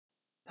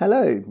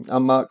Hello,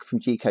 I'm Mark from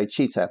G-Code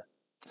Tutor.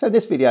 So in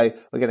this video,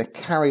 we're going to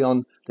carry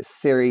on the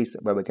series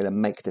where we're going to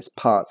make this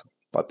part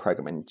by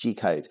programming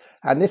G-Code.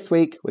 And this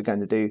week, we're going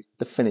to do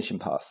the finishing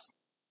pass.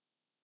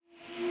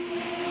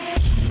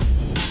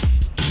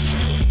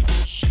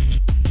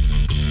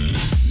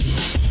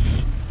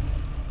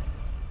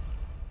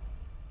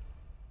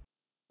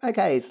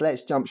 Okay, so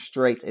let's jump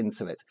straight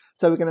into it.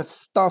 So we're going to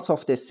start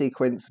off this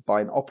sequence by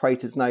an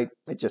operator's note.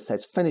 It just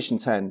says finish and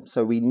turn,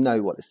 so we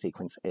know what the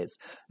sequence is.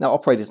 Now,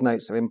 operator's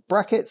notes are in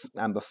brackets,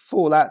 and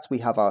before that, we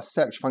have our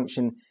search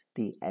function,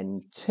 the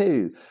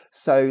N2.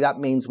 So that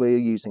means we're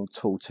using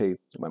tool 2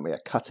 when we are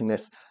cutting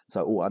this.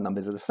 So all our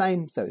numbers are the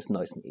same, so it's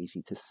nice and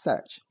easy to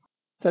search.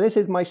 So this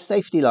is my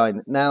safety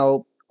line.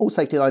 Now, all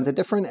safety lines are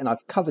different, and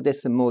I've covered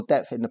this in more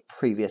depth in the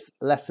previous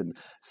lesson.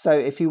 So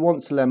if you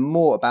want to learn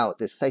more about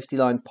this safety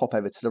line, pop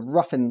over to the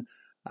roughing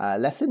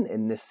lesson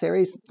in this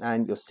series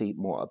and you'll see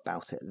more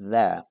about it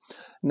there.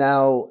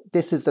 Now,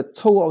 this is the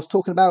tool I was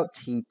talking about,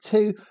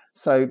 T2.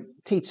 So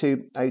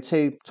T2,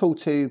 O2, tool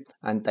 2,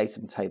 and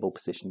datum table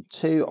position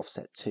 2,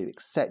 offset 2,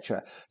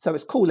 etc. So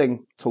it's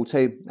calling tool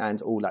 2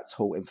 and all that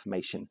tool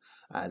information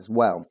as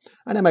well.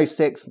 And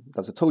MO6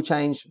 does a tool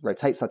change,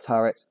 rotates our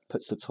turret,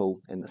 puts the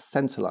tool in the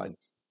center line.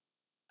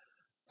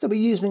 So we're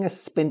using a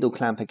spindle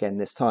clamp again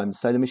this time,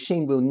 so the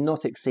machine will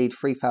not exceed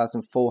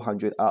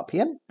 3,400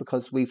 RPM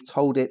because we've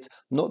told it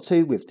not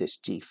to with this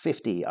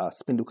G50, our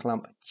spindle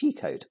clamp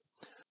G-code.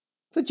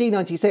 So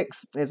G96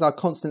 is our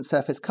constant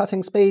surface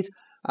cutting speed,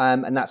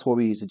 and that's why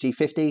we use a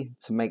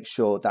G50 to make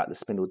sure that the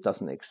spindle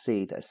doesn't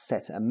exceed a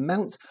set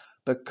amount,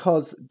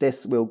 because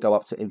this will go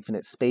up to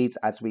infinite speeds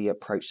as we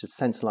approach the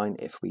center line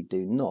if we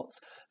do not.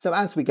 So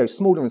as we go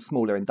smaller and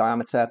smaller in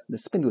diameter, the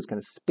spindle is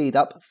going to speed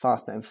up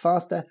faster and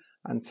faster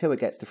until it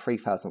gets to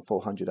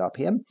 3,400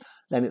 RPM.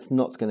 Then it's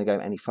not going to go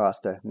any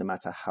faster no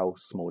matter how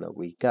smaller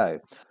we go.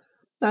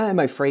 Now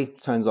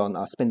MO3 turns on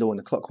our spindle in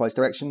the clockwise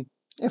direction.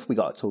 If we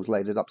got our tools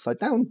loaded upside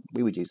down,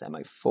 we would use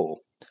MO4.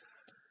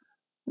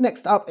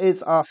 Next up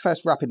is our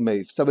first rapid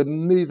move. So we're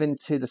moving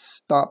to the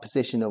start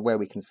position of where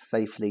we can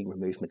safely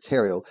remove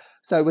material.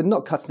 So we're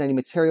not cutting any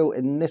material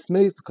in this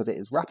move because it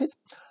is rapid.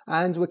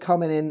 And we're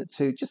coming in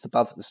to just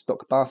above the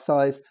stock bar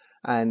size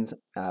and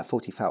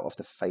 40 foot off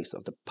the face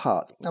of the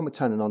part. And we're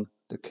turning on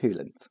the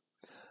coolant.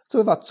 So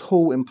with our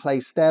tool in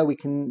place there, we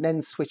can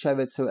then switch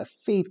over to a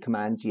feed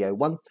command,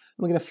 GO1. And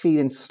we're going to feed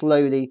in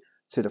slowly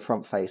to the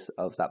front face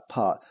of that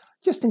part.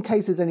 Just in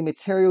case there's any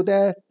material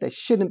there, there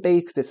shouldn't be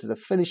because this is a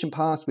finishing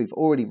pass. We've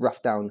already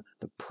roughed down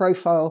the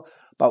profile,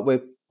 but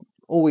we're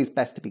always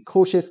best to be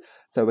cautious.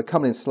 So we're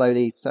coming in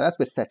slowly. So as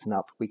we're setting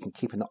up, we can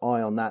keep an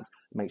eye on that,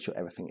 make sure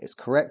everything is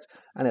correct.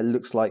 And it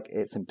looks like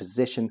it's in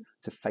position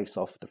to face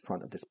off the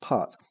front of this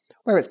part.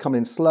 Where it's coming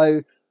in slow,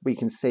 we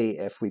can see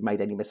if we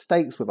made any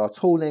mistakes with our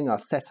tooling, our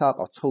setup,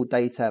 our tool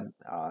data,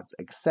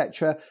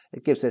 etc.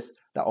 It gives us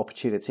that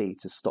opportunity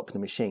to stop the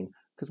machine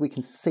because we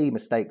can see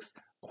mistakes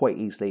quite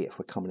easily if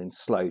we're coming in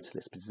slow to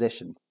this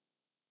position.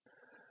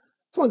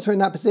 So once we're in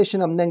that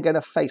position, I'm then going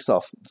to face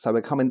off. So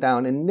we're coming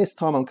down, and this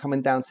time I'm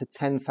coming down to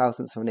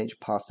 0.010 of an inch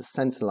past the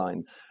center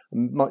line.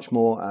 Much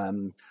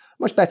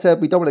better.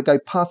 We don't want to go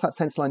past that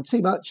center line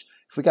too much.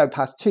 If we go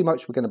past too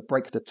much, we're going to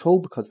break the tool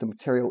because the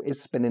material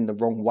is spinning the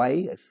wrong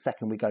way the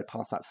second we go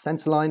past that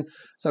center line.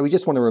 So we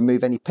just want to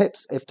remove any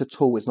pips if the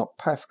tool is not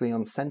perfectly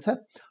on center.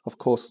 Of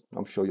course,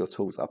 I'm sure your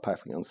tools are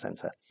perfectly on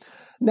center.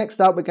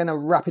 Next up, we're going to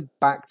rapid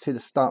back to the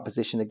start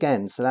position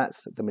again. So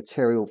that's the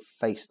material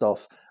faced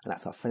off, and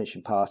that's our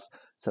finishing pass.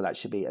 So that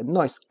should be a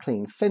nice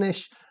clean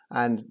finish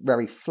and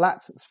very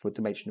flat for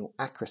dimensional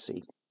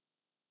accuracy.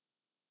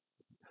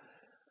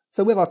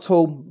 So with our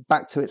tool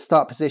back to its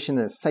start position,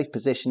 a safe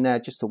position there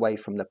just away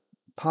from the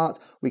part,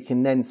 we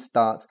can then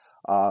start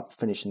our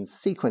finishing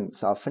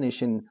sequence, our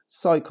finishing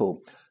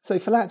cycle. So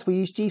for that we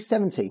use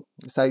G70.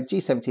 So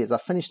G70 is our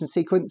finishing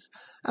sequence,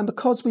 and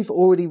because we've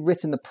already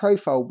written the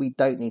profile, we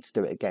don't need to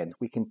do it again.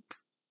 We can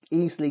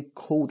easily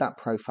call that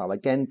profile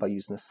again by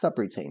using a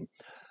subroutine.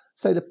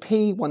 So the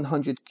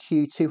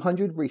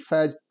P100Q200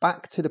 refers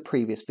back to the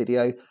previous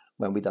video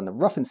when we done the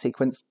roughing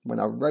sequence when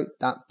I wrote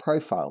that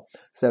profile.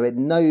 So it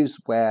knows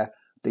where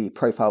the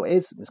profile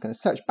is. It's going to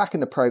search back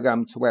in the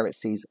program to where it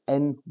sees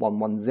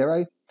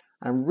N110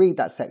 and read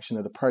that section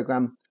of the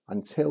program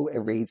until it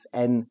reads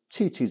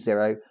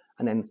N220,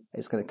 and then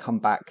it's going to come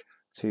back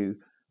to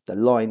the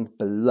line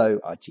below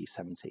our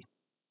G70.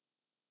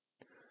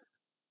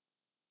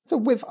 So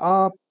with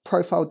our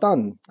profile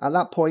done, at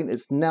that point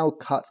it's now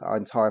cut our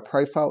entire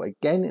profile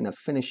again in a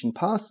finishing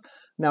pass.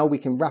 Now we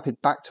can rapid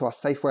back to our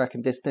safe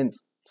working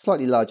distance,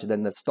 slightly larger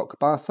than the stock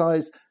bar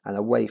size and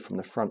away from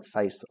the front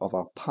face of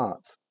our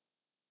part.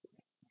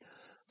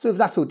 So with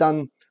that all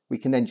done, we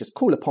can then just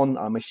call upon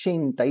our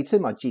machine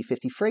datum, our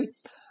G53,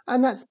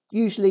 and that's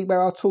usually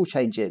where our tool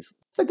change is.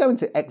 So going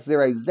to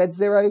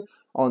X0Z0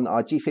 on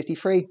our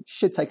G53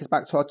 should take us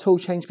back to our tool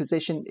change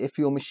position if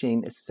your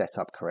machine is set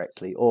up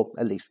correctly, or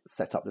at least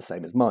set up the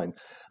same as mine.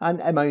 And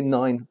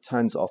MO9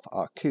 turns off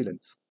our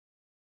coolant.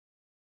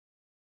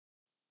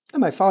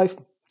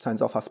 MO5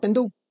 turns off our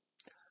spindle.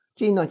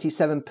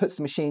 G97 puts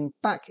the machine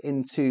back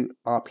into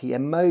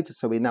RPM mode,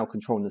 so we're now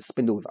controlling the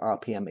spindle with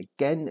RPM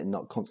again and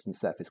not constant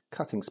surface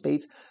cutting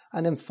speed.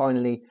 And then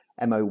finally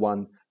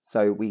MO1,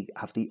 so we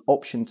have the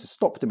option to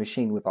stop the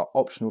machine with our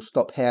optional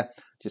stop here,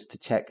 just to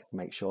check,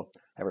 make sure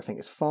everything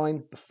is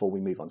fine before we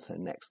move on to the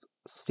next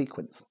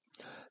sequence.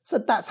 So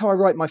that's how I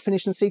write my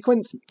finishing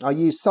sequence. I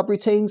use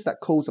subroutines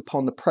that calls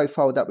upon the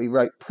profile that we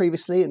wrote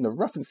previously in the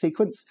roughen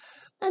sequence,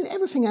 and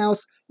everything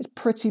else is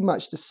pretty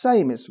much the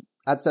same as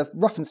the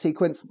roughen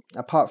sequence,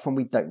 apart from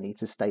we don't need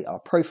to state our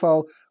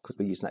profile because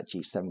we're using that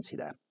G70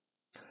 there.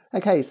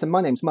 Okay, so my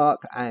name's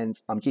Mark and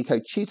I'm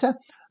G-Code Tutor,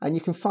 and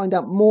you can find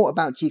out more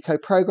about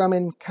G-Code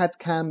programming,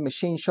 CAD/CAM,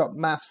 machine shop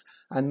maths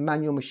and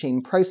manual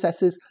machine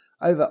processes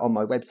over on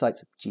my website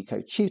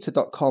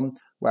gcodetutor.com,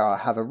 where I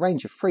have a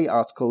range of free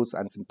articles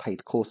and some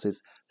paid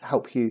courses to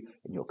help you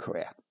in your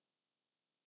career.